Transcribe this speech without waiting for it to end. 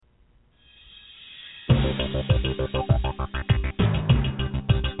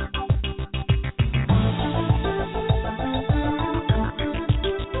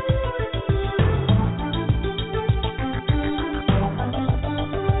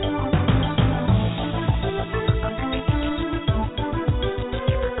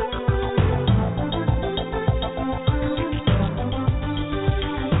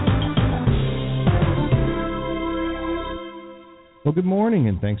Well, good morning,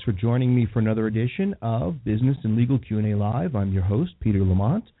 and thanks for joining me for another edition of Business and Legal Q&A Live. I'm your host, Peter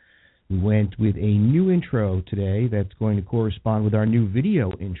Lamont. We went with a new intro today that's going to correspond with our new video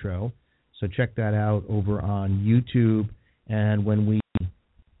intro, so check that out over on YouTube. And when we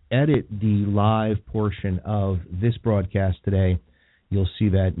edit the live portion of this broadcast today, you'll see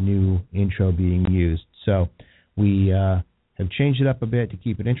that new intro being used. So we have changed it up a bit to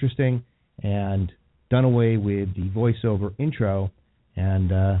keep it interesting and done away with the voiceover intro and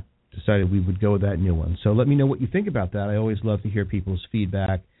decided we would go with that new one. So let me know what you think about that. I always love to hear people's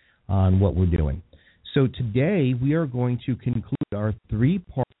feedback on what we're doing. So today we are going to conclude our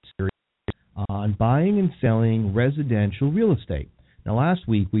three-part series on buying and selling residential real estate. Now, last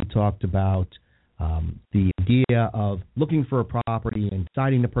week we talked about the idea of looking for a property and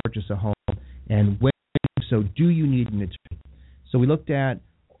deciding to purchase a home, and when so do you need an attorney? So we looked at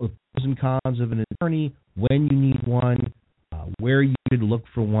the pros and cons of an attorney, when you need one, where you should look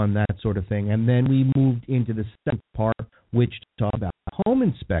for one, that sort of thing. And then we moved into the second part, which talked about home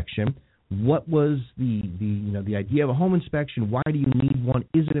inspection. What was the idea of a home inspection? Why do you need one?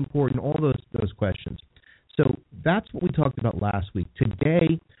 Is it important? All those questions. So that's what we talked about last week.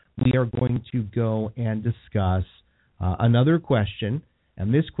 Today we are going to go and discuss another question,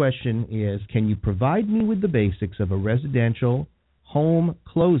 and this question is, can you provide me with the basics of a residential home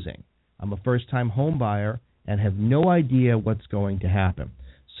closing? I'm a first-time home buyer and have no idea what's going to happen.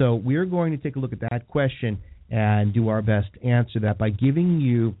 So we're going to take a look at that question and do our best to answer that by giving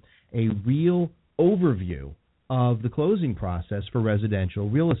you a real overview of the closing process for residential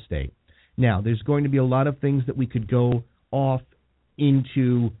real estate. Now, there's going to be a lot of things that we could go off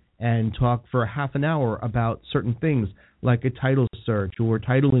into and talk for half an hour about certain things like a title search or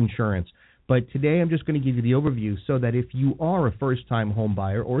title insurance. But today I'm just going to give you the overview so that if you are a first-time home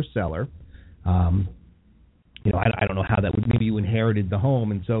buyer or seller, I don't know how that would, maybe you inherited the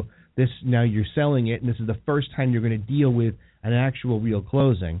home, and so now you're selling it, and this is the first time you're going to deal with an actual real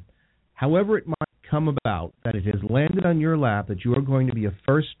closing. However it might come about that it has landed on your lap that you are going to be a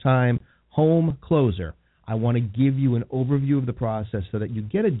first-time home closer, I want to give you an overview of the process so that you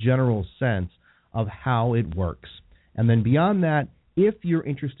get a general sense of how it works. And then beyond that, if you're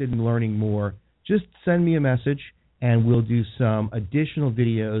interested in learning more, just send me a message, and we'll do some additional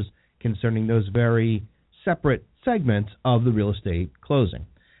videos concerning those very separate segments of the real estate closing.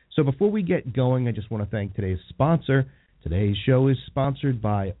 So before we get going, I just want to thank today's sponsor. Today's show is sponsored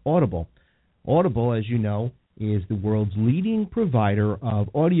by Audible. Audible, as you know, is the world's leading provider of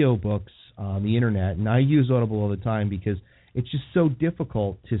audiobooks on the internet, and I use Audible all the time because it's just so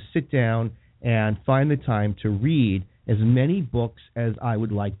difficult to sit down and find the time to read as many books as I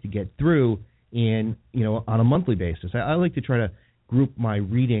would like to get through on a monthly basis. I like to try to group my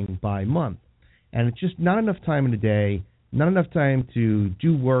reading by month. And it's just not enough time in a day, not enough time to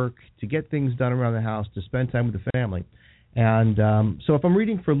do work, to get things done around the house, to spend time with the family. And so if I'm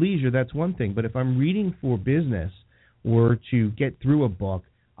reading for leisure, that's one thing. But if I'm reading for business or to get through a book,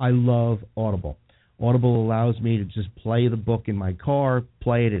 I love Audible. Audible allows me to just play the book in my car,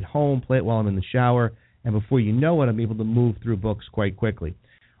 play it at home, play it while I'm in the shower, and before you know it, I'm able to move through books quite quickly.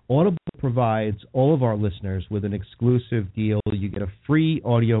 Audible provides all of our listeners with an exclusive deal. You get a free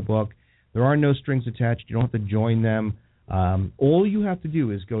audiobook. There are no strings attached. You don't have to join them. All you have to do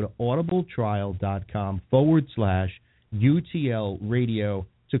is go to audibletrial.com/UTL radio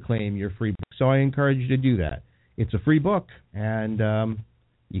to claim your free book. So I encourage you to do that. It's a free book, and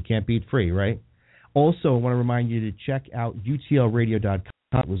you can't beat free, right? Also, I want to remind you to check out utlradio.com.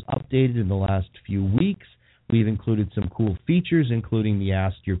 It was updated in the last few weeks. We've included some cool features, including the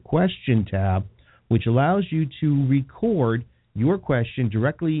Ask Your Question tab, which allows you to record your question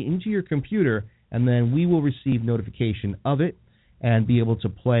directly into your computer, and then we will receive notification of it and be able to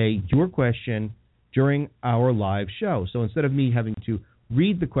play your question during our live show. So instead of me having to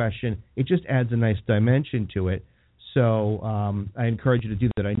read the question, it just adds a nice dimension to it. So I encourage you to do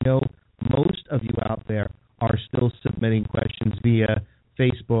that. I know most of you out there are still submitting questions via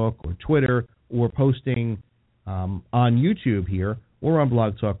Facebook or Twitter or posting on YouTube here or on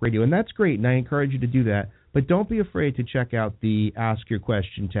Blog Talk Radio, and that's great, and I encourage you to do that. But don't be afraid to check out the Ask Your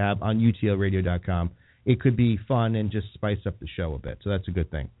Question tab on utlradio.com. It could be fun and just spice up the show a bit, so that's a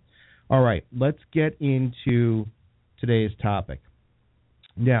good thing. All right, let's get into today's topic.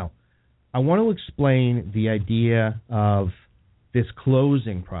 Now, I want to explain the idea of this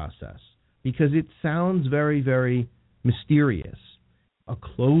closing process because it sounds very, very mysterious. A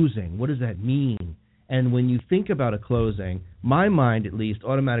closing, what does that mean? And when you think about a closing, my mind at least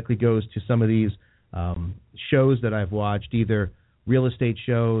automatically goes to some of these shows that I've watched, either real estate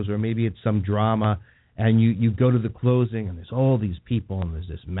shows or maybe it's some drama, and you go to the closing and there's all these people and there's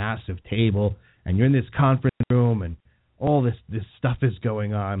this massive table and you're in this conference room and all this stuff is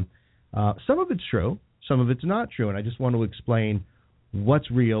going on. Some of it's true, some of it's not true, and I just want to explain what's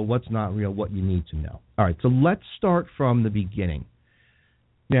real, what's not real, what you need to know. All right, so let's start from the beginning.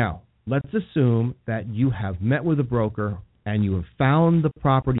 Now, let's assume that you have met with a broker and you have found the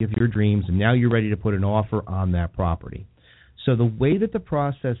property of your dreams and now you're ready to put an offer on that property. So the way that the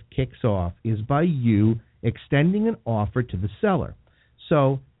process kicks off is by you extending an offer to the seller.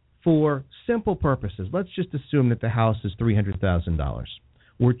 So for simple purposes, let's just assume that the house is $300,000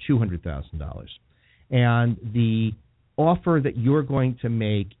 or $200,000. And the offer that you're going to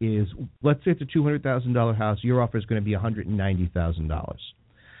make is, let's say it's a $200,000 house, your offer is going to be $190,000.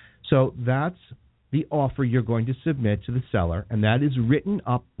 So that's the offer you're going to submit to the seller, and that is written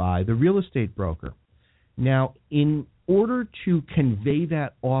up by the real estate broker. Now, in order to convey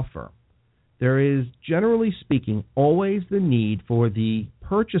that offer, there is, generally speaking, always the need for the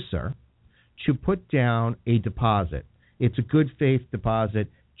purchaser to put down a deposit. It's a good faith deposit,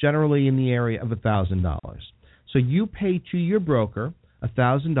 generally in the area of $1,000. So you pay to your broker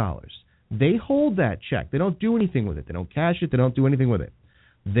 $1,000. They hold that check. They don't do anything with it. They don't cash it. They don't do anything with it.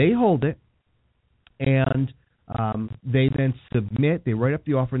 They hold it, and they then submit, they write up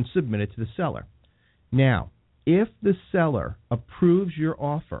the offer and submit it to the seller. Now, if the seller approves your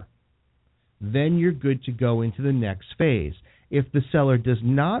offer, then you're good to go into the next phase. If the seller does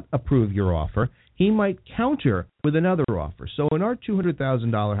not approve your offer, he might counter with another offer. So in our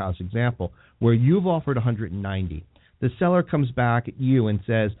 $200,000 house example, where you've offered $190,000, the seller comes back at you and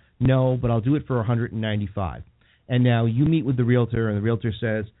says, no, but I'll do it for $195,000. And now you meet with the realtor, and the realtor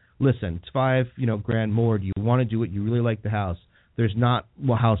says, listen, it's $5,000 more. Do you want to do it? You really like the house. There's not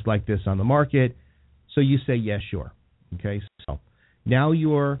a house like this on the market. So you say, yes, sure. Okay, so now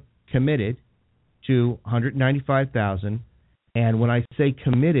you're committed to $195,000. And when I say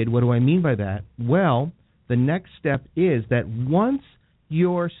committed, what do I mean by that? Well, the next step is that once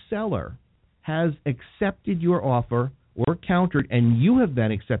your seller has accepted your offer or countered, and you have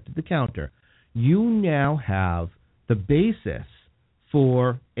then accepted the counter, you now have the basis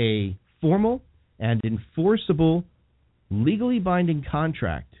for a formal and enforceable, legally binding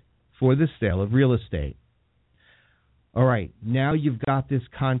contract for the sale of real estate. All right, now you've got this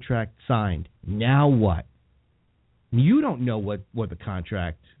contract signed. Now what? You don't know what the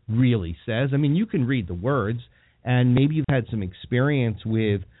contract really says. I mean, you can read the words, and maybe you've had some experience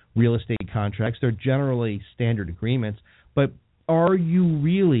with real estate contracts. They're generally standard agreements, but are you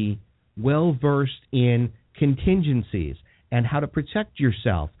really well-versed in contingencies and how to protect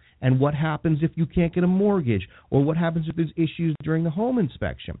yourself and what happens if you can't get a mortgage or what happens if there's issues during the home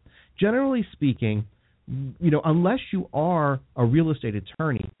inspection? Generally speaking, unless you are a real estate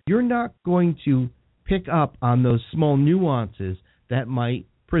attorney, you're not going to pick up on those small nuances that might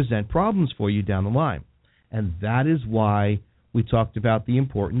present problems for you down the line. And that is why we talked about the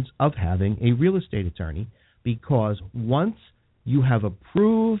importance of having a real estate attorney, because once you have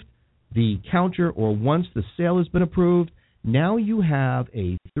approved the counter or once the sale has been approved, now you have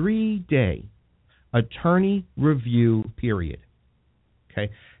a 3-day attorney review period.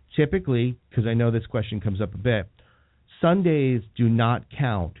 Okay? Typically, because I know this question comes up a bit, Sundays do not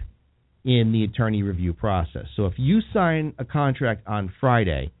count in the attorney review process. So if you sign a contract on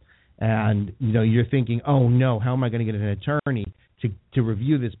Friday and you're thinking, oh no, how am I going to get an attorney to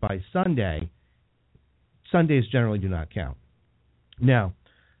review this by Sunday? Sundays generally do not count. Now,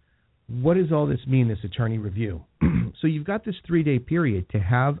 what does all this mean, this attorney review? So you've got this 3-day period to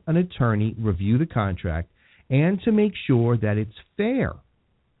have an attorney review the contract and to make sure that it's fair.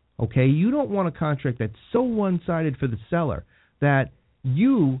 Okay, you don't want a contract that's so one-sided for the seller that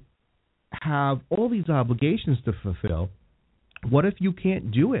you have all these obligations to fulfill. What if you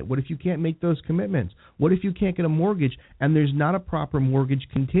can't do it? What if you can't make those commitments? What if you can't get a mortgage and there's not a proper mortgage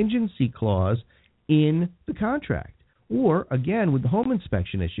contingency clause in the contract? Or, again, with the home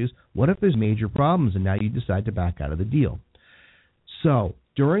inspection issues, what if there's major problems and now you decide to back out of the deal? So,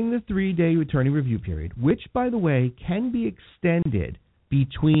 during the 3-day attorney review period, which, by the way, can be extended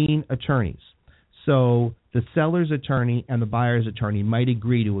between attorneys. So the seller's attorney and the buyer's attorney might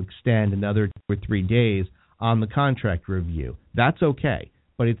agree to extend another 2 or 3 days on the contract review. That's okay.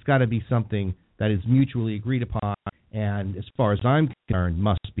 but it's got to be something that is mutually agreed upon, and as far as I'm concerned,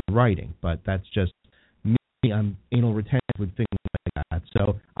 must be in writing. But that's just me. I'm anal retentive with things like that.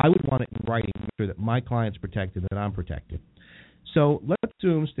 So I would want it in writing to make sure that my client's protected, that I'm protected. So let's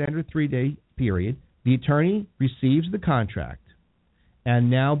assume standard 3-day period. The attorney receives the contract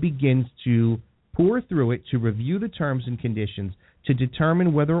and now begins to pour through it to review the terms and conditions to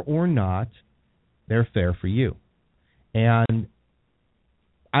determine whether or not they're fair for you. And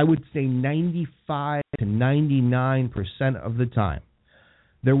I would say 95 to 99% of the time,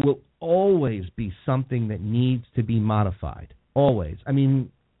 there will always be something that needs to be modified. Always. I mean,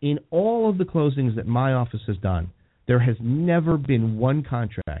 in all of the closings that my office has done, there has never been one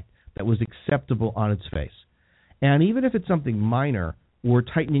contract that was acceptable on its face. And even if it's something minor or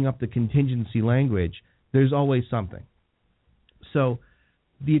tightening up the contingency language, there's always something. So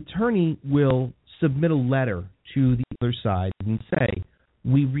the attorney will submit a letter to the other side and say,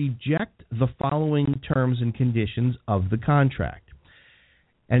 we reject the following terms and conditions of the contract.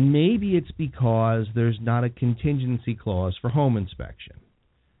 And maybe it's because there's not a contingency clause for home inspection.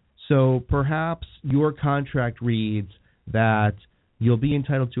 So perhaps your contract reads that you'll be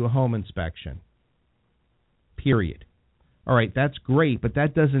entitled to a home inspection, period. All right, that's great, but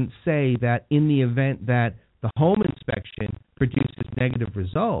that doesn't say that in the event that the home inspection produces negative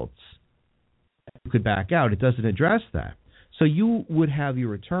results, you could back out. It doesn't address that. So you would have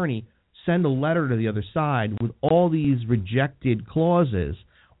your attorney send a letter to the other side with all these rejected clauses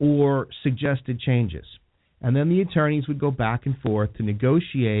or suggested changes. And then the attorneys would go back and forth to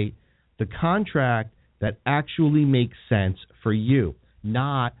negotiate the contract that actually makes sense for you,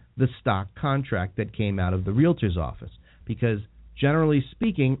 not the stock contract that came out of the realtor's office. Because generally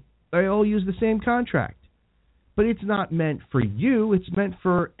speaking, they all use the same contract. But it's not meant for you, it's meant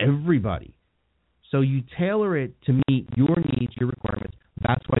for everybody. So you tailor it to meet your needs, your requirements.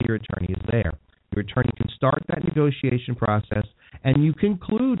 That's why your attorney is there. Your attorney can start that negotiation process, and you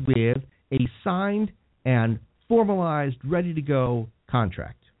conclude with a signed and formalized, ready-to-go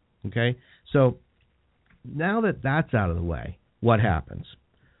contract. Okay? So now that that's out of the way, what happens?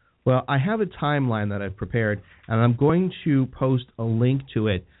 Well, I have a timeline that I've prepared, and I'm going to post a link to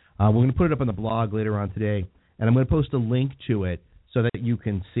it. We're going to put it up on the blog later on today, and I'm going to post a link to it so that you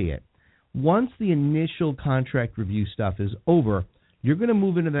can see it. Once the initial contract review stuff is over, you're going to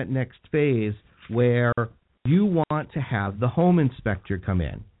move into that next phase where you want to have the home inspector come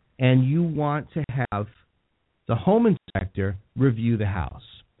in, and you want to have the home inspector review the house.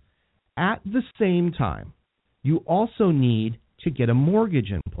 At the same time, you also need to get a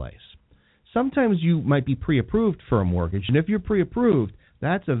mortgage in place. Sometimes you might be pre-approved for a mortgage, and if you're pre-approved,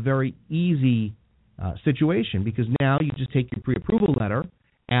 that's a very easy situation because now you just take your pre-approval letter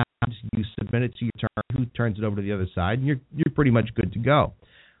and you submit it to your attorney, who turns it over to the other side, and you're pretty much good to go.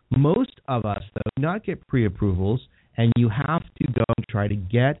 Most of us, though, do not get pre-approvals, and you have to go and try to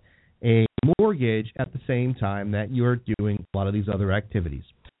get a mortgage at the same time that you're doing a lot of these other activities.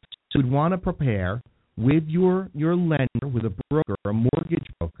 So you'd want to prepare with your lender, with a broker, a mortgage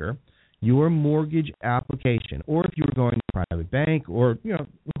broker, your mortgage application, or if you were going to a private bank or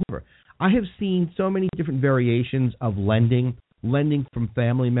whoever. I have seen so many different variations of lending from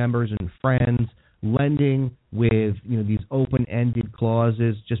family members and friends, lending with these open-ended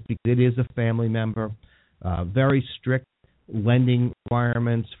clauses just because it is a family member, very strict lending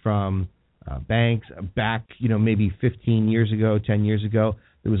requirements from banks back maybe 15 years ago, 10 years ago.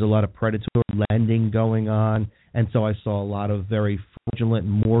 There was a lot of predatory lending going on, and so I saw a lot of very fraudulent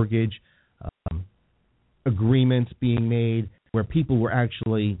mortgage agreements being made where people were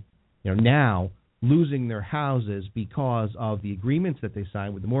actually now losing their houses because of the agreements that they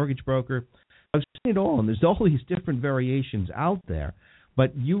signed with the mortgage broker. I've seen it all, and there's all these different variations out there,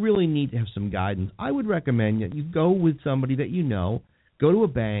 but you really need to have some guidance. I would recommend that you go with somebody that go to a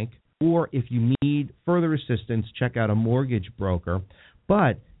bank, or if you need further assistance, check out a mortgage broker.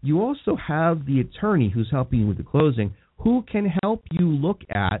 But you also have the attorney who's helping you with the closing who can help you look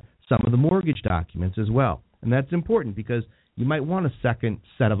at some of the mortgage documents as well. And that's important because you might want a second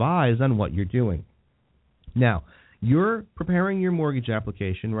set of eyes on what you're doing. Now, you're preparing your mortgage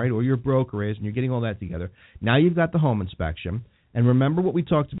application, right, or your broker is, and you're getting all that together. Now you've got the home inspection. And remember what we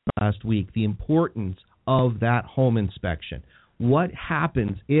talked about last week, the importance of that home inspection. What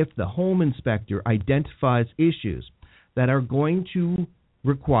happens if the home inspector identifies issues that are going to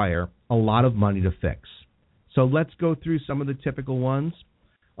require a lot of money to fix? So let's go through some of the typical ones.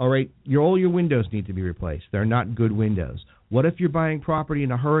 All right, all your windows need to be replaced. They're not good windows. What if you're buying property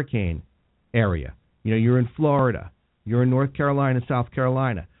in a hurricane area? You're in Florida, you're in North Carolina, South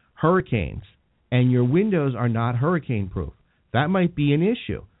Carolina, hurricanes, and your windows are not hurricane-proof. That might be an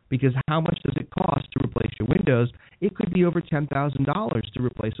issue, because how much does it cost to replace your windows? It could be over $10,000 to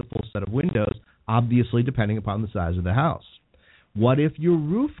replace a full set of windows, obviously depending upon the size of the house. What if your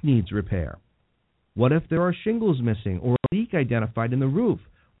roof needs repair? What if there are shingles missing or a leak identified in the roof?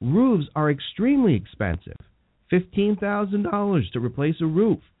 Roofs are extremely expensive. $15,000 to replace a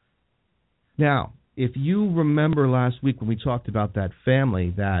roof. Now, if you remember last week when we talked about that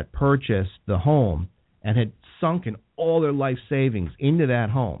family that purchased the home and had sunken all their life savings into that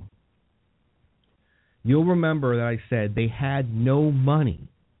home, you'll remember that I said they had no money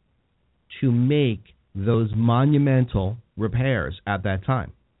to make those monumental repairs at that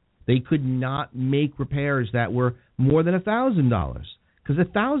time. They could not make repairs that were more than $1,000, because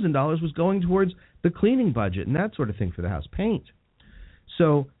 $1,000 was going towards the cleaning budget and that sort of thing for the house, paint.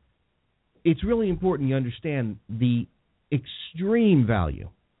 So it's really important you understand the extreme value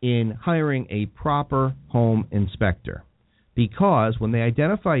in hiring a proper home inspector, because when they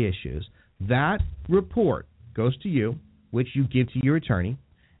identify issues, that report goes to you, which you give to your attorney,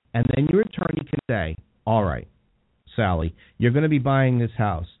 and then your attorney can say, all right, Sally, you're going to be buying this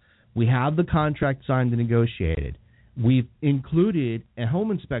house. We have the contract signed and negotiated. We've included a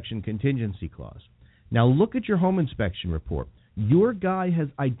home inspection contingency clause. Now look at your home inspection report. Your guy has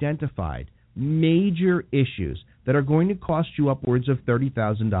identified major issues that are going to cost you upwards of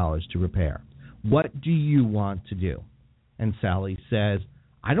 $30,000 to repair. What do you want to do? And Sally says,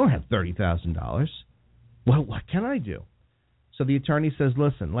 I don't have $30,000. Well, what can I do? So the attorney says,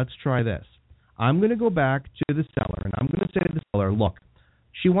 listen, let's try this. I'm going to go back to the seller, and I'm going to say to the seller, look,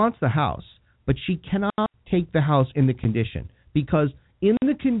 she wants the house, but she cannot take the house in the condition, because in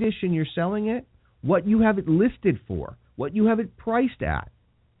the condition you're selling it, what you have it listed for, what you have it priced at,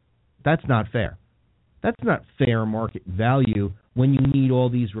 that's not fair. That's not fair market value when you need all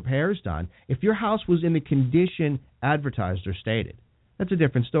these repairs done. If your house was in the condition advertised or stated, that's a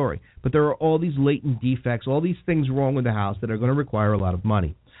different story. But there are all these latent defects, all these things wrong with the house that are going to require a lot of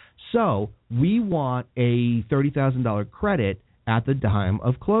money. So we want a $30,000 credit at the time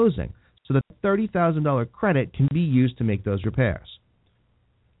of closing, so that $30,000 credit can be used to make those repairs.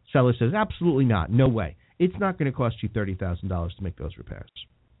 Seller says, absolutely not. No way. It's not going to cost you $30,000 to make those repairs.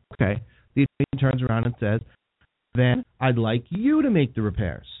 Okay. The attorney turns around and says, then I'd like you to make the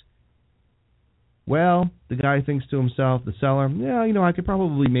repairs. Well, the guy thinks to himself, the seller, yeah, I could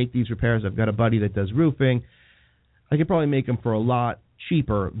probably make these repairs. I've got a buddy that does roofing. I could probably make them for a lot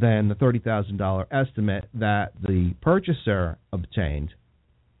cheaper than the $30,000 estimate that the purchaser obtained.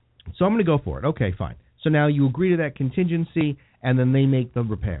 So I'm going to go for it. Okay, fine. So now you agree to that contingency, and then they make the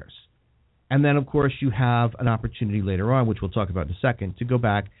repairs. And then, of course, you have an opportunity later on, which we'll talk about in a second, to go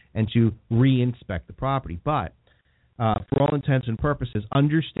back and to re-inspect the property. But for all intents and purposes,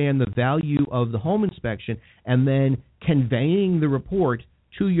 understand the value of the home inspection and then conveying the report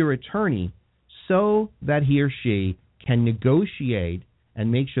to your attorney so that he or she can negotiate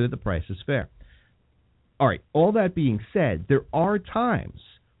and make sure that the price is fair. All right, all that being said, there are times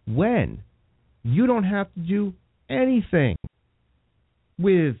when you don't have to do anything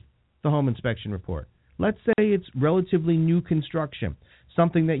with the home inspection report. Let's say it's relatively new construction,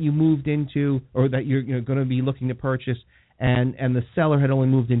 something that you moved into or that you're going to be looking to purchase, and the seller had only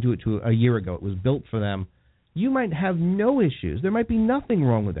moved into it a year ago. It was built for them. You might have no issues. There might be nothing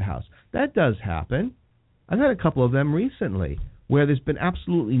wrong with the house. That does happen. I've had a couple of them recently where there's been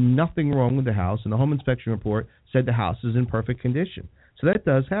absolutely nothing wrong with the house, and the home inspection report said the house is in perfect condition. So that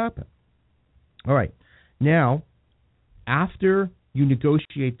does happen. All right. Now, after you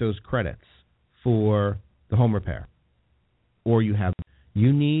negotiate those credits for the home repair, or you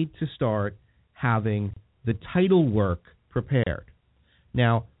need to start having the title work prepared.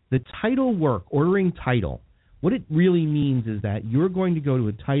 Now, the title work, ordering title, what it really means is that you're going to go to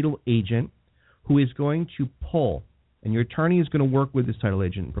a title agent who is going to pull, and your attorney is going to work with this title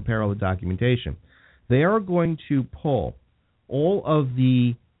agent and prepare all the documentation. They are going to pull all of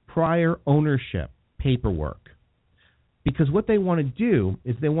the prior ownership paperwork, because what they want to do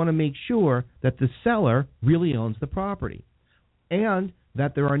is they want to make sure that the seller really owns the property and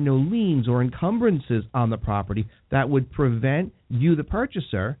that there are no liens or encumbrances on the property that would prevent you, the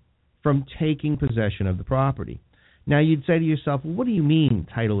purchaser, from taking possession of the property. Now, you'd say to yourself, well, what do you mean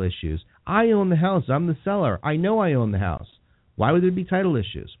title issues? I own the house. I'm the seller. I know I own the house. Why would there be title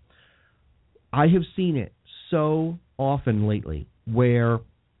issues? I have seen it so often lately where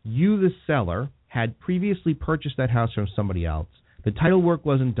you, the seller, had previously purchased that house from somebody else. The title work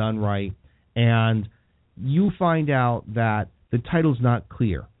wasn't done right, and you find out that the title's not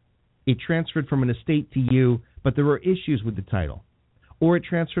clear. It transferred from an estate to you, but there were issues with the title. or it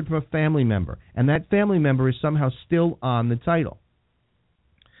transferred from a family member, and that family member is somehow still on the title.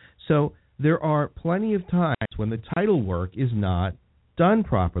 So there are plenty of times when the title work is not done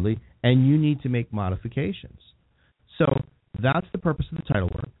properly, and you need to make modifications. So that's the purpose of the title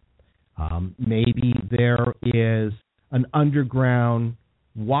work. Maybe there is an underground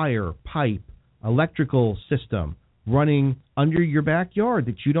wire, pipe, electrical system running under your backyard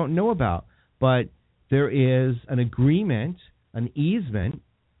that you don't know about, but there is an agreement, an easement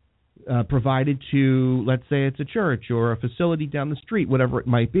provided to, let's say it's a church or a facility down the street, whatever it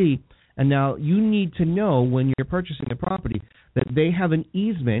might be, and now you need to know when you're purchasing a property that they have an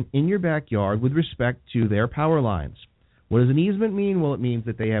easement in your backyard with respect to their power lines. What does an easement mean? Well, it means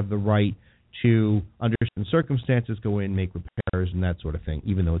that they have the right to, under certain circumstances, go in, make repairs, and that sort of thing,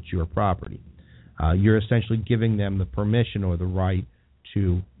 even though it's your property. You're essentially giving them the permission or the right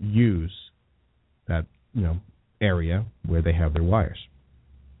to use that, area where they have their wires.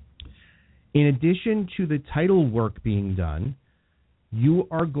 In addition to the title work being done, you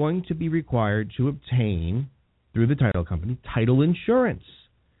are going to be required to obtain, through the title company, title insurance.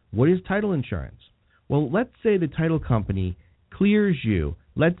 What is title insurance? Well, let's say the title company clears you.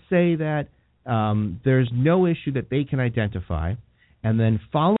 Let's say that there's no issue that they can identify, and then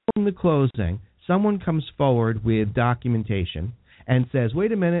following the closing, someone comes forward with documentation and says,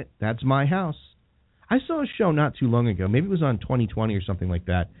 wait a minute, that's my house. I saw a show not too long ago, maybe it was on 2020 or something like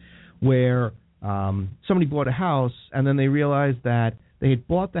that, where somebody bought a house and then they realized that they had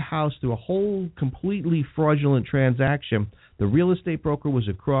bought the house through a whole completely fraudulent transaction. The real estate broker was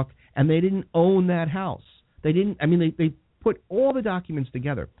a crook, and they didn't own that house. They put all the documents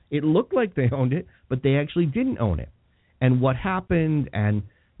together. It looked like they owned it, but they actually didn't own it. And what happened, and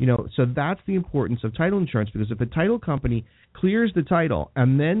so that's the importance of title insurance, because if a title company clears the title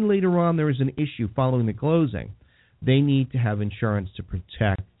and then later on there is an issue following the closing, they need to have insurance to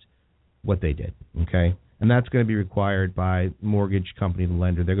protect what they did, okay? And that's going to be required by mortgage company, the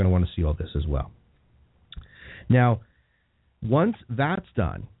lender. They're going to want to see all this as well. Now, once that's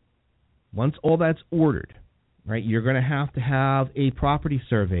done, once all that's ordered, right, you're going to have a property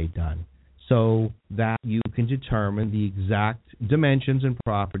survey done so that you can determine the exact dimensions and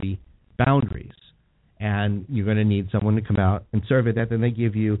property boundaries. And you're going to need someone to come out and survey that. Then they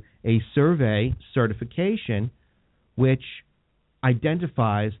give you a survey certification which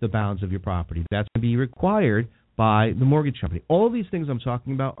identifies the bounds of your property. That's going to be required by the mortgage company. All of these things I'm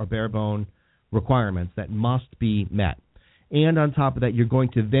talking about are bare bone requirements that must be met. And on top of that, you're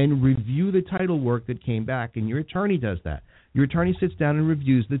going to then review the title work that came back, and your attorney does that. Your attorney sits down and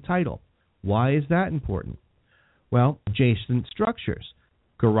reviews the title. Why is that important? Well, adjacent structures,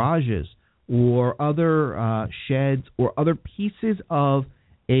 garages, or other sheds or other pieces of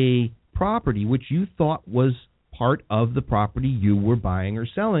a property which you thought was part of the property you were buying or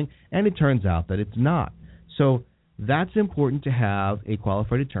selling, and it turns out that it's not. So that's important to have a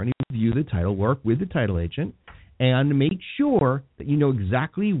qualified attorney review the title work with the title agent and make sure that you know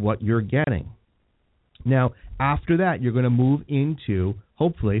exactly what you're getting. Now, after that, you're going to move into,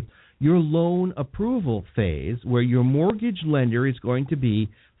 hopefully, your loan approval phase, where your mortgage lender is going to be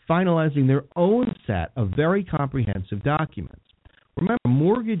finalizing their own set of very comprehensive documents. Remember,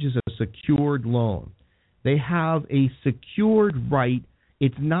 mortgage is a secured loan. They have a secured right.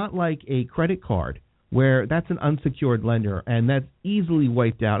 It's not like a credit card where that's an unsecured lender, and that's easily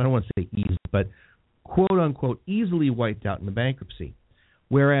wiped out. I don't want to say easy, but quote-unquote easily wiped out in the bankruptcy,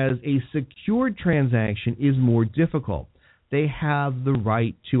 whereas a secured transaction is more difficult. They have the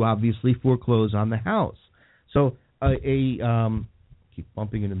right to obviously foreclose on the house. So keep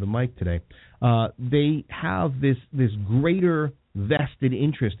bumping into the mic today. They have this greater vested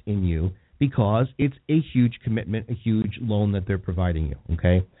interest in you because it's a huge commitment, a huge loan that they're providing you,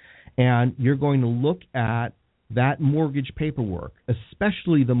 okay? And you're going to look at that mortgage paperwork,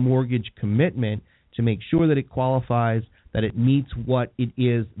 especially the mortgage commitment, to make sure that it qualifies, that it meets what it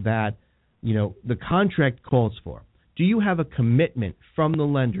is that, the contract calls for. Do you have a commitment from the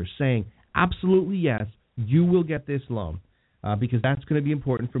lender saying, absolutely yes, you will get this loan? Because that's going to be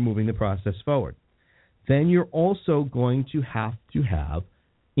important for moving the process forward. Then you're also going to have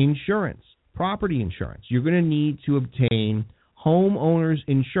insurance, property insurance. You're going to need to obtain homeowners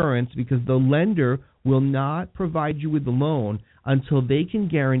insurance because the lender will not provide you with the loan until they can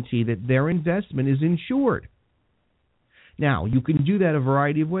guarantee that their investment is insured. Now, you can do that a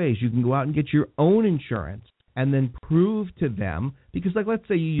variety of ways. You can go out and get your own insurance and then prove to them, because let's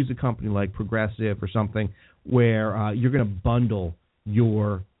say you use a company like Progressive or something where you're going to bundle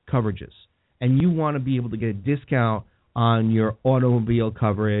your coverages and you want to be able to get a discount on your automobile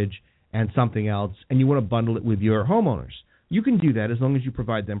coverage and something else, and you want to bundle it with your homeowners. You can do that as long as you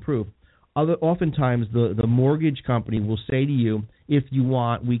provide them proof. Oftentimes, the mortgage company will say to you, if you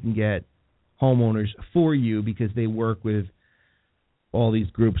want, we can get homeowners for you because they work with all these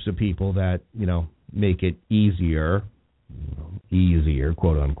groups of people that, make it easier,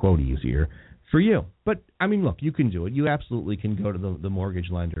 quote unquote, easier for you. But, look, you can do it. You absolutely can go to the mortgage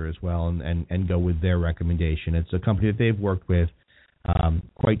lender as well and go with their recommendation. It's a company that they've worked with.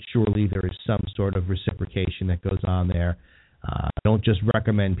 Quite surely there is some sort of reciprocation that goes on there. I don't just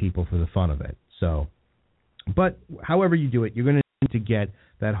recommend people for the fun of it. But however you do it, you're going to need to get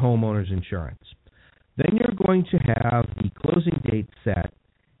that homeowner's insurance. Then you're going to have the closing date set,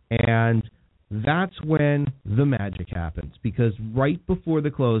 and that's when the magic happens, because right before the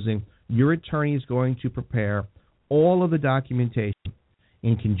closing, your attorney is going to prepare all of the documentation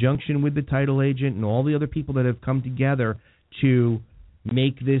in conjunction with the title agent and all the other people that have come together to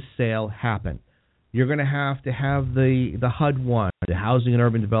make this sale happen. You're going to have the HUD-1, the Housing and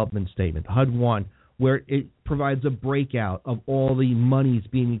Urban Development Statement, the HUD-1, where it provides a breakout of all the monies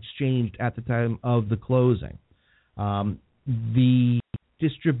being exchanged at the time of the closing. The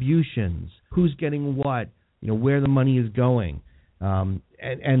distributions, who's getting what, where the money is going, and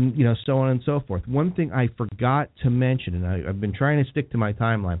so on and so forth. One thing I forgot to mention, and I've been trying to stick to my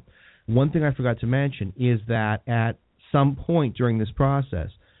timeline, one thing I forgot to mention is that at some point during this process,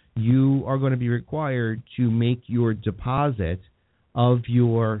 you are going to be required to make your deposit of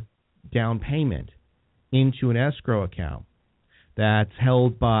your down payment into an escrow account that's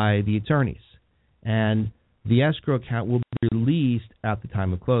held by the attorneys. And the escrow account will be released at the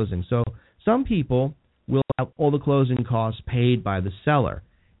time of closing. So some people will have all the closing costs paid by the seller,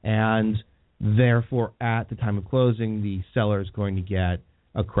 and therefore at the time of closing, the seller is going to get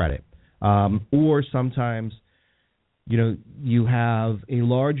a credit. Or sometimes you have a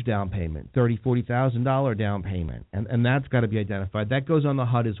large down payment, $30,000, $40,000 down payment, and that's got to be identified. That goes on the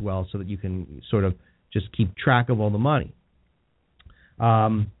HUD as well so that you can sort of just keep track of all the money.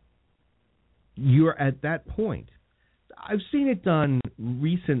 You're at that point. I've seen it done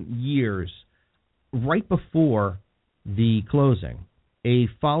recent years right before the closing, a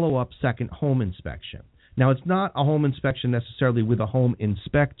follow-up second home inspection. Now, it's not a home inspection necessarily with a home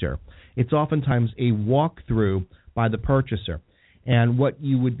inspector. It's oftentimes a walkthrough by the purchaser. And what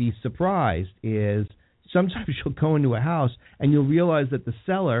you would be surprised is sometimes you'll go into a house and you'll realize that the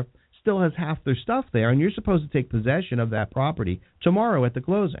seller still has half their stuff there, and you're supposed to take possession of that property tomorrow at the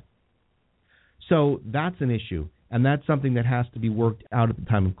closing. So that's an issue, and that's something that has to be worked out at the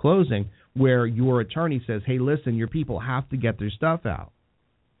time of closing, where your attorney says, hey, listen, your people have to get their stuff out.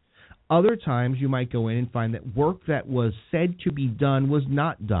 Other times you might go in and find that work that was said to be done was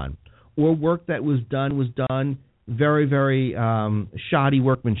not done, or work that was done very, very shoddy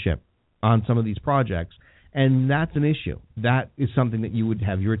workmanship on some of these projects, and that's an issue. That is something that you would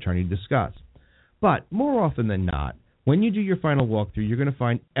have your attorney discuss. But more often than not, when you do your final walkthrough, you're going to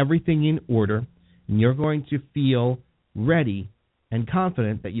find everything in order, and you're going to feel ready and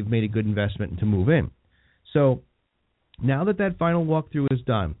confident that you've made a good investment to move in. So now that final walkthrough is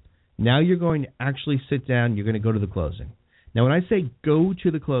done, now you're going to actually sit down, you're going to go to the closing. Now, when I say go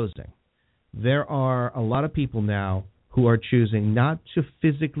to the closing, there are a lot of people now who are choosing not to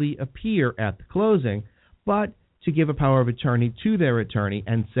physically appear at the closing, but to give a power of attorney to their attorney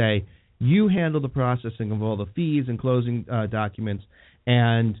and say, you handle the processing of all the fees and closing documents,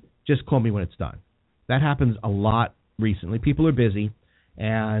 and just call me when it's done. That happens a lot recently. People are busy,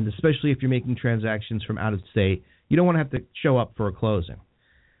 and especially if you're making transactions from out of state, you don't want to have to show up for a closing.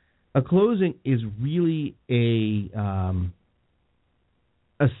 A closing is really a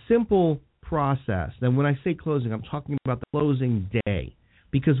simple process. Then when I say closing, I'm talking about the closing day,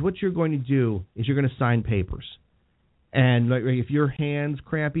 because what you're going to do is you're going to sign papers. And if your hands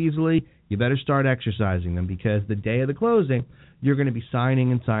cramp easily, you better start exercising them, because the day of the closing, you're going to be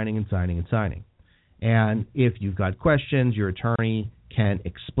signing and signing and signing and signing. And if you've got questions, your attorney can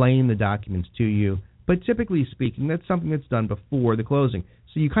explain the documents to you. But typically speaking, that's something that's done before the closing.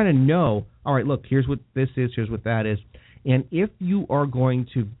 So you kind of know, all right, look, here's what this is, here's what that is. And if you are going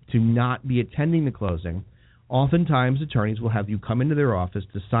to not be attending the closing, oftentimes attorneys will have you come into their office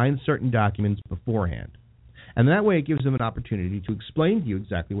to sign certain documents beforehand. And that way it gives them an opportunity to explain to you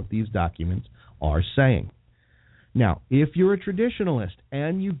exactly what these documents are saying. Now, if you're a traditionalist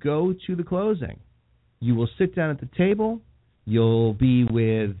and you go to the closing, you will sit down at the table, you'll be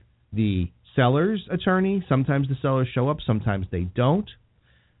with the seller's attorney. Sometimes the sellers show up, sometimes they don't.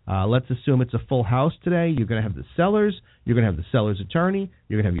 Let's assume it's a full house today. You're going to have the sellers, you're going to have the seller's attorney,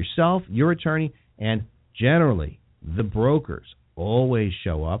 you're going to have yourself, your attorney, and generally the brokers always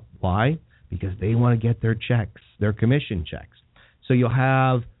show up. Why? because they want to get their checks, their commission checks. So you'll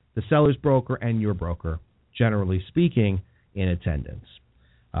have the seller's broker and your broker, generally speaking, in attendance.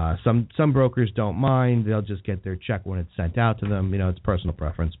 Some brokers don't mind. They'll just get their check when it's sent out to them. It's personal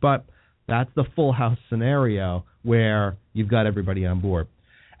preference. But that's the full house scenario where you've got everybody on board.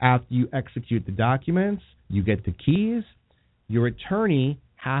 After you execute the documents, you get the keys. Your attorney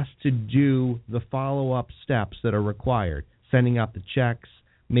has to do the follow-up steps that are required, sending out the checks,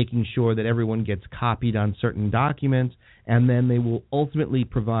 making sure that everyone gets copied on certain documents, and then they will ultimately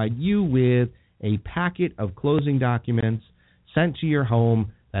provide you with a packet of closing documents sent to your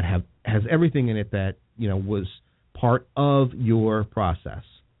home that has everything in it that was part of your process.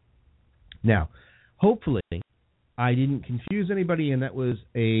 Now, hopefully, I didn't confuse anybody, and that was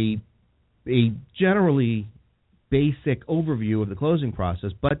a generally basic overview of the closing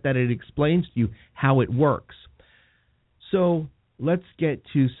process, but that it explains to you how it works. So let's get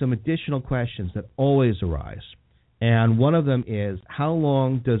to some additional questions that always arise. And one of them is, how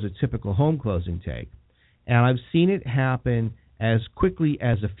long does a typical home closing take? And I've seen it happen as quickly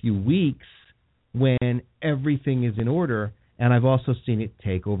as a few weeks when everything is in order, and I've also seen it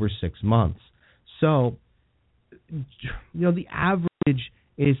take over 6 months. So, the average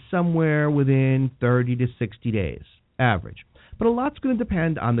is somewhere within 30 to 60 days, average. But a lot's going to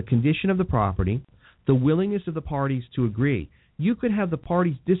depend on the condition of the property, the willingness of the parties to agree. You could have the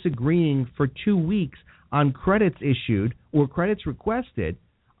parties disagreeing for 2 weeks on credits issued or credits requested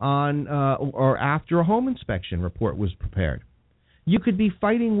on or after a home inspection report was prepared. You could be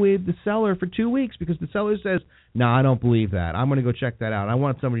fighting with the seller for 2 weeks because the seller says, "No, I don't believe that. I'm going to go check that out. I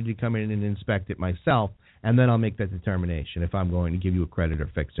want somebody to come in and inspect it myself, and then I'll make that determination if I'm going to give you a credit or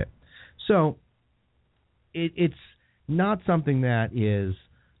fix it." So it's not something that is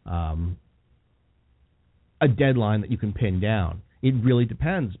a deadline that you can pin down. It really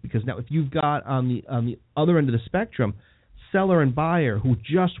depends, because now if you've got on the other end of the spectrum, seller and buyer who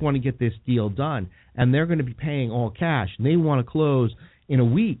just want to get this deal done, and they're going to be paying all cash, and they want to close in a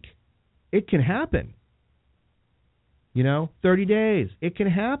week, it can happen. 30 days, it can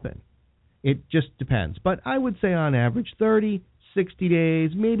happen. It just depends. But I would say on average 30, 60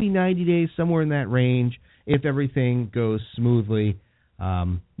 days, maybe 90 days, somewhere in that range, if everything goes smoothly.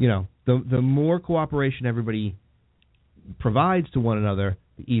 The more cooperation everybody provides to one another,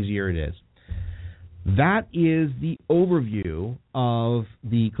 the easier it is. That is the overview of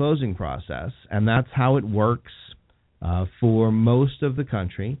the closing process, and that's how it works for most of the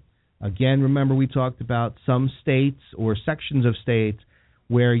country. Again, remember we talked about some states or sections of states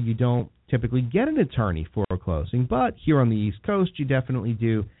where you don't typically get an attorney for a closing, but here on the East Coast you definitely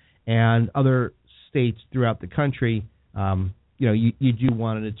do, and other states throughout the country, you do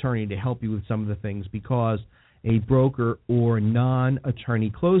want an attorney to help you with some of the things, because a broker or non-attorney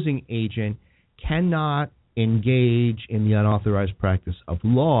closing agent cannot engage in the unauthorized practice of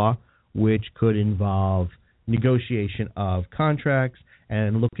law, which could involve negotiation of contracts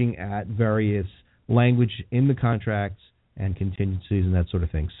and looking at various language in the contracts and contingencies and that sort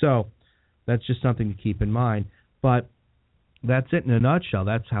of thing. So that's just something to keep in mind. But that's it in a nutshell.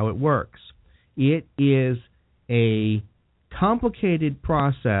 That's how it works. It is a complicated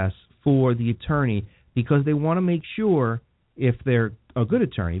process for the attorney because they want to make sure, if they're a good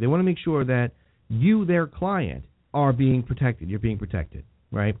attorney, they want to make sure that you, their client, are being protected. You're being protected,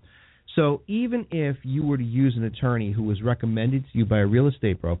 right? So even if you were to use an attorney who was recommended to you by a real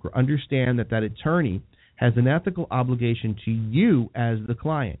estate broker, understand that that attorney has an ethical obligation to you as the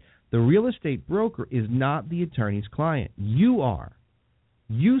client. The real estate broker is not the attorney's client. You are.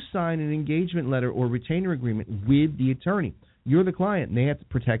 You sign an engagement letter or retainer agreement with the attorney. You're the client, and they have to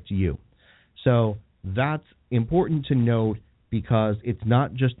protect you. So that's important to note, because it's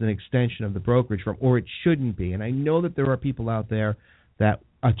not just an extension of the brokerage firm, or it shouldn't be. And I know that there are people out there, that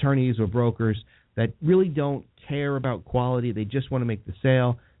attorneys or brokers, that really don't care about quality. They just want to make the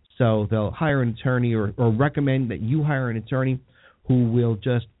sale. So they'll hire an attorney or recommend that you hire an attorney who will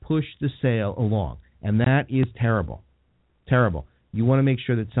just push the sale along. And that is terrible. Terrible. You want to make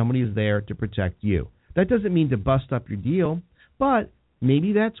sure that somebody is there to protect you. That doesn't mean to bust up your deal, but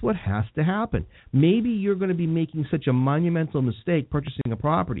maybe that's what has to happen. Maybe you're going to be making such a monumental mistake purchasing a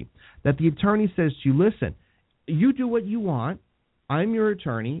property that the attorney says to you, listen, you do what you want. I'm your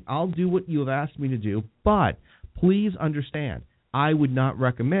attorney. I'll do what you have asked me to do, but please understand, I would not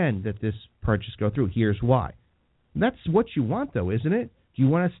recommend that this purchase go through. Here's why. That's what you want, though, isn't it? Do you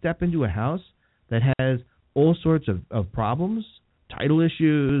want to step into a house that has all sorts of problems, title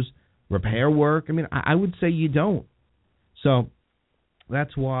issues, repair work? I mean, I would say you don't. So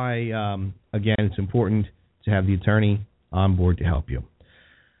that's why, again, it's important to have the attorney on board to help you.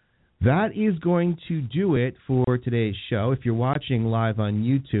 That is going to do it for today's show. If you're watching live on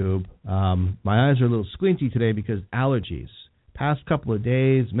YouTube, my eyes are a little squinty today because allergies. Past couple of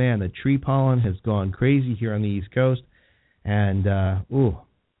days, man, the tree pollen has gone crazy here on the East Coast, and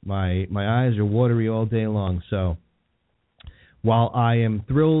my eyes are watery all day long. So while I am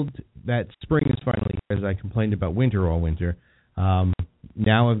thrilled that spring is finally here, as I complained about winter all winter,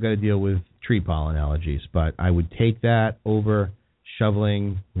 now I've got to deal with tree pollen allergies. But I would take that over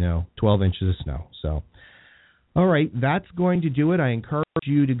shoveling, 12 inches of snow. So, all right, that's going to do it. I encourage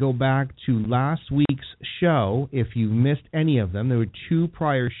you to go back to last week's show if you missed any of them. There were 2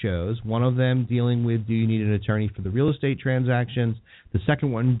 prior shows, one of them dealing with do you need an attorney for the real estate transactions, the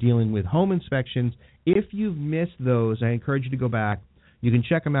second one dealing with home inspections. If you've missed those, I encourage you to go back. You can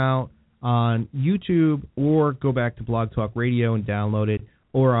check them out on YouTube or go back to Blog Talk Radio and download it,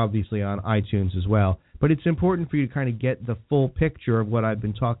 or obviously on iTunes as well. But it's important for you to kind of get the full picture of what I've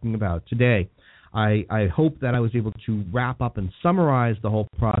been talking about today. I hope that I was able to wrap up and summarize the whole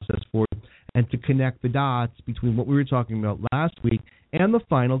process for you and to connect the dots between what we were talking about last week and the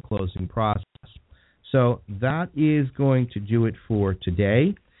final closing process. So that is going to do it for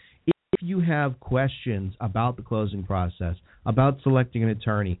today. If you have questions about the closing process, about selecting an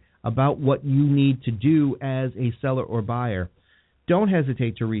attorney, about what you need to do as a seller or buyer, don't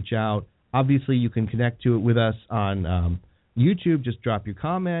hesitate to reach out. Obviously, you can connect to it with us on YouTube. Just drop your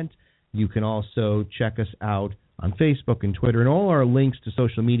comment. You can also check us out on Facebook and Twitter, and all our links to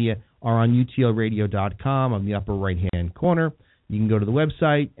social media are on utlradio.com on the upper right-hand corner. You can go to the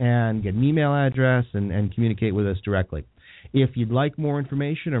website and get an email address and communicate with us directly. If you'd like more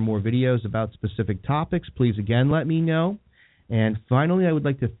information or more videos about specific topics, please again let me know. And finally, I would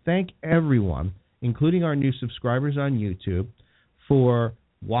like to thank everyone, including our new subscribers on YouTube, for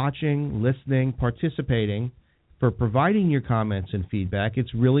watching, listening, participating, for providing your comments and feedback.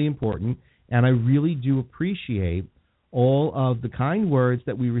 It's really important, and I really do appreciate all of the kind words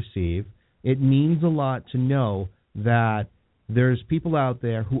that we receive. It means a lot to know that there's people out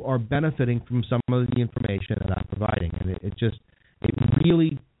there who are benefiting from some of the information that I'm providing, and it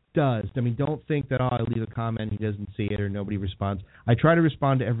really does. I mean, don't think that, I leave a comment, he doesn't see it, or nobody responds. I try to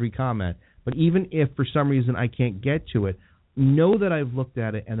respond to every comment, but even if for some reason I can't get to it, know that I've looked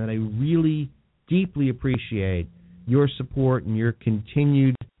at it and that I really deeply appreciate your support and your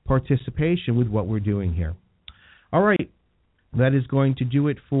continued participation with what we're doing here. All right, that is going to do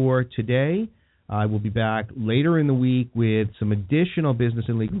it for today. I will be back later in the week with some additional business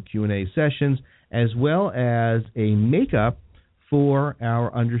and legal Q&A sessions, as well as a makeup for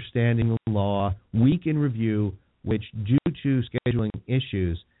our Understanding the Law Week in Review, which, due to scheduling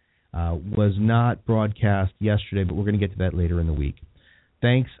issues, was not broadcast yesterday, but we're going to get to that later in the week.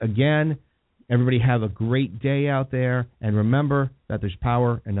 Thanks again. Everybody have a great day out there, and remember that there's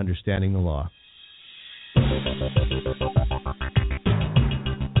power in understanding the law.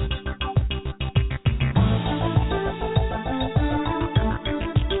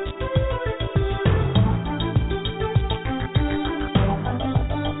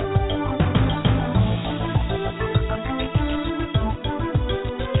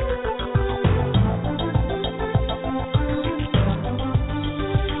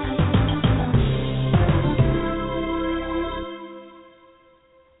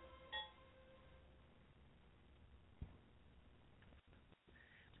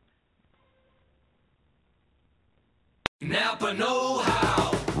 Napa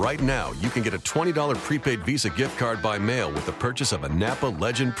know-how. Right now, you can get a $20 prepaid Visa gift card by mail with the purchase of a Napa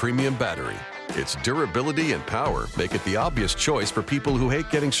Legend Premium Battery. Its durability and power make it the obvious choice for people who hate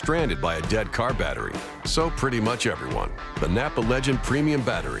getting stranded by a dead car battery. So pretty much everyone. The Napa Legend Premium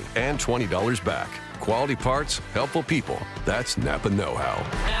Battery and $20 back. Quality parts, helpful people. That's Napa know-how.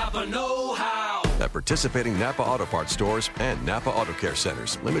 Napa know-how. At participating Napa Auto Parts stores and Napa Auto Care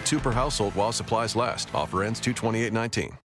Centers. Limit 2 per household while supplies last. Offer ends 2/28/19.